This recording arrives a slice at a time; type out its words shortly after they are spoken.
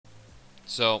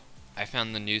So I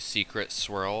found the new secret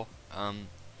swirl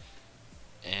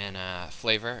and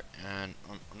flavor, and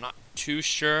I'm not too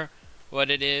sure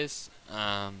what it is,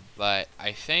 but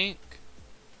I think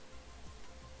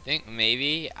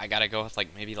maybe I gotta go with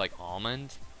like maybe like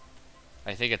almond.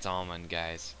 I think it's almond,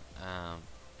 guys.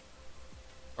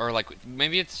 Or like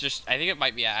maybe it's just I think it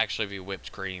might be actually be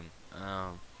whipped cream,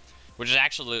 which is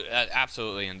actually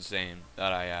absolutely insane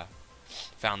that I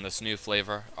found this new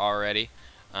flavor already.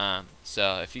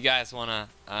 So if you guys wanna,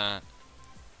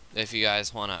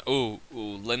 ooh,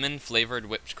 lemon flavored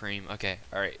whipped cream. Okay,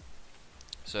 all right.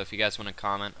 So if you guys wanna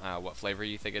comment what flavor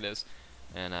you think it is,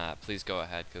 and please go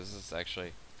ahead, because this is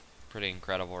actually pretty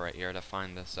incredible right here to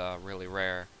find this really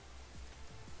rare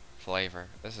flavor.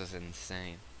 This is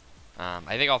insane.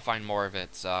 I think I'll find more of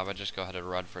it, so I would just go ahead and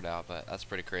run for now, but that's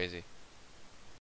pretty crazy.